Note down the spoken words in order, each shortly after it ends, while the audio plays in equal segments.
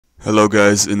Hello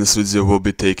guys, in this video we'll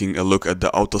be taking a look at the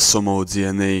autosomal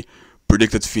DNA,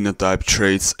 predicted phenotype,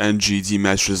 traits, and GD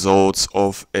match results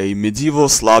of a medieval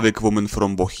Slavic woman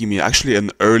from Bohemia, actually an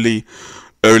early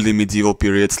medieval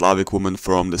period Slavic woman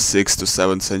from the 6th to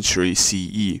 7th century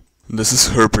CE. This is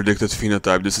her predicted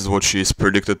phenotype. This is what she is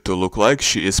predicted to look like.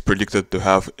 She is predicted to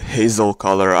have hazel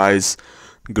color eyes,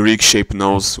 Greek shaped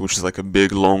nose, which is like a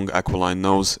big long aquiline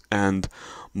nose, and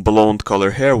blonde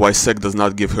color hair. YSEC does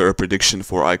not give her a prediction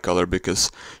for eye color because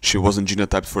she wasn't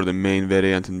genotyped for the main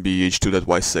variant in BH2 that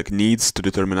YSEC needs to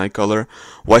determine eye color.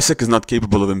 YSEC is not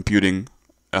capable of imputing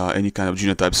any kind of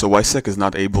genotype, so YSEC is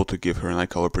not able to give her an eye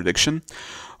color prediction.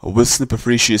 With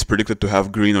SNP3, she is predicted to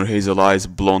have green or hazel eyes,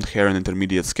 blonde hair, and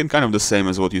intermediate skin, kind of the same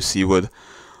as what you see with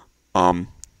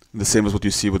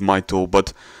my tool,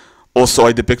 but also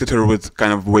I depicted her with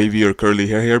kind of wavy or curly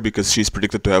hair here because she's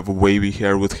predicted to have wavy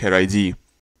hair with hair ID.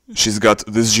 She's got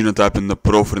this genotype in the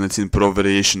Pro-Phenetine Pro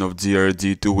variation of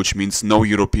DRD2, which means no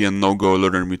European, no-go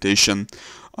learner mutation,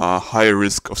 higher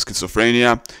risk of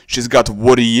schizophrenia. She's got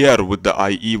Warrier with the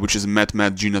IE, which is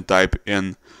MET-MET genotype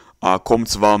in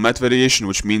Comte-Val-MET variation,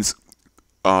 which means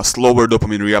slower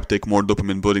dopamine reuptake, more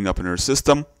dopamine building up in her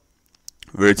system.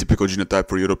 Very typical genotype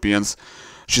for Europeans.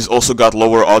 She's also got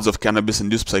lower odds of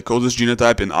cannabis-induced psychosis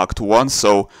genotype in ACT1,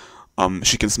 so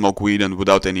she can smoke weed and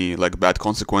without any bad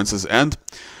consequences, and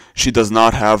she does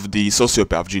not have the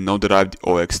sociopath gene, no derived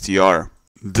OXTR.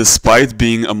 Despite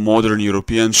being a modern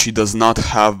European, she does not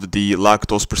have the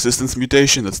lactose persistence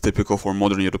mutation that's typical for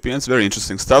modern Europeans. Very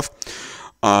interesting stuff.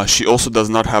 She also does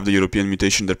not have the European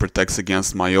mutation that protects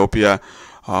against myopia.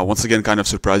 Once again, kind of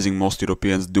surprising, most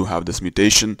Europeans do have this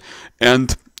mutation.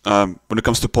 And when it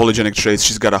comes to polygenic traits,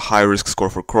 she's got a high risk score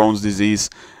for Crohn's disease,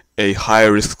 a high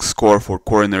risk score for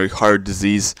coronary heart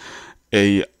disease,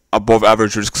 a above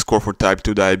average risk score for type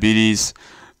 2 diabetes,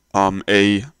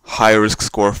 a high risk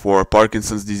score for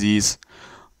Parkinson's disease,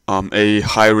 a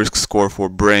high risk score for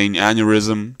brain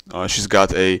aneurysm. She's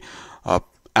got a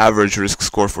average risk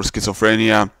score for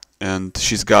schizophrenia, and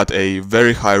she's got a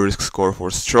very high risk score for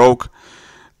stroke,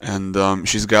 and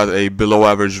she's got a below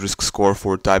average risk score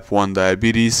for type 1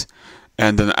 diabetes,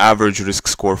 and an average risk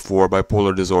score for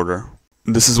bipolar disorder.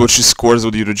 This is what she scores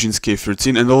with Eurogenes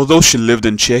K13, and although she lived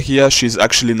in Czechia, she's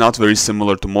actually not very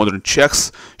similar to modern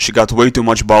Czechs. She got way too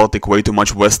much Baltic, way too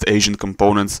much West Asian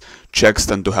components. Czechs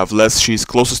tend to have less. She's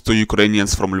closest to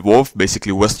Ukrainians from Lvov,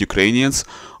 basically West Ukrainians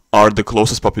are the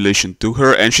closest population to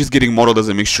her, and she's getting modeled as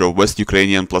a mixture of West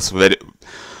Ukrainian plus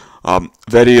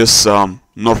various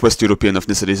Northwest European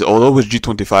ethnicities, although with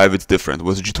G25 it's different.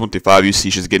 With G25 you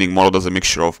see she's getting modeled as a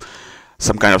mixture of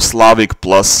some kind of Slavic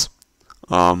plus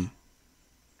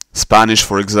Spanish,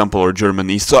 for example, or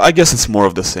Germanese, so I guess it's more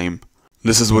of the same.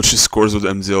 This is what she scores with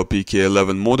MZLP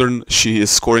K11 Modern. She is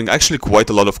scoring actually quite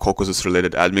a lot of Caucasus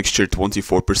related admixture,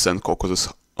 24% Caucasus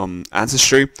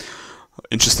ancestry.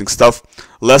 Interesting stuff.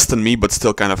 Less than me, but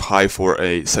still kind of high for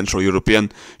a Central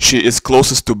European. She is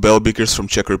closest to Belbikers from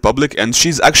Czech Republic, and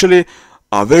she's actually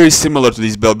very similar to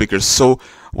these Belbikers. So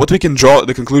what we can draw,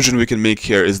 the conclusion we can make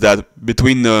here is that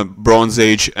between the Bronze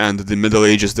Age and the Middle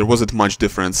Ages, there wasn't much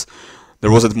difference. There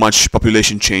wasn't much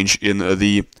population change in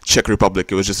the Czech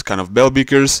Republic. It was just kind of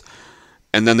Belbikers,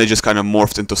 and then they just kind of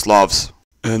morphed into Slavs.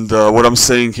 And what I'm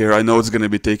saying here, I know it's going to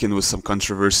be taken with some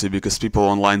controversy because people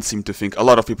online seem to think, a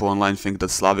lot of people online think that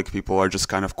Slavic people are just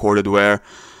kind of corded ware,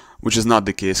 which is not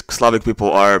the case. Slavic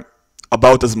people are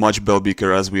about as much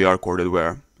Belbiker as we are corded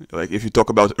ware. Like if you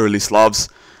talk about early Slavs,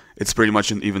 it's pretty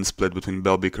much an even split between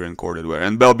Belbiker and corded ware.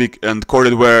 And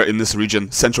corded ware in this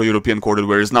region, Central European corded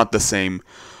ware, is not the same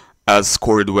as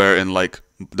corded ware in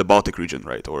the Baltic region,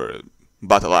 right, or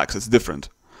Battle Axe. It's different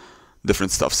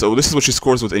stuff. So this is what she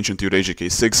scores with Ancient Eurasia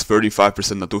K6,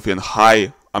 35% Natufian,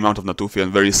 high amount of Natufian,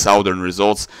 very southern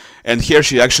results, and here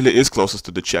she actually is closest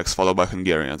to the Czechs, followed by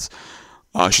Hungarians.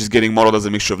 She's getting modeled as a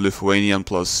mixture of Lithuanian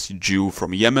plus Jew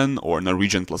from Yemen, or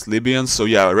Norwegian plus Libyan, so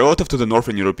yeah, relative to the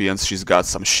Northern Europeans, she's got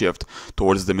some shift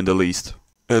towards the Middle East.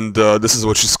 And this is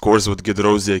what she scores with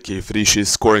Gedrosia K3. She's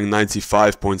scoring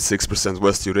 95.6%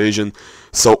 West Eurasian,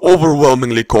 so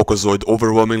overwhelmingly Caucasoid,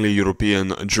 overwhelmingly European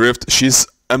drift. She's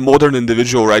a modern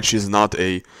individual, right? She's not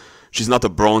a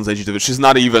Bronze Age individual. She's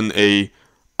not even a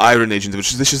Iron Age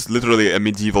individual. This is literally a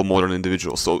medieval modern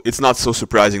individual. So it's not so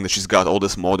surprising that she's got all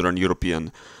this modern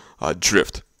European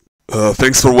drift.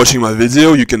 Thanks for watching my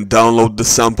video. You can download the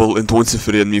sample in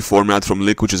 23andMe format from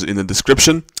link which is in the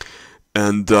description.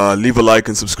 And leave a like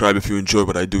and subscribe if you enjoy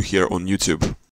what I do here on YouTube.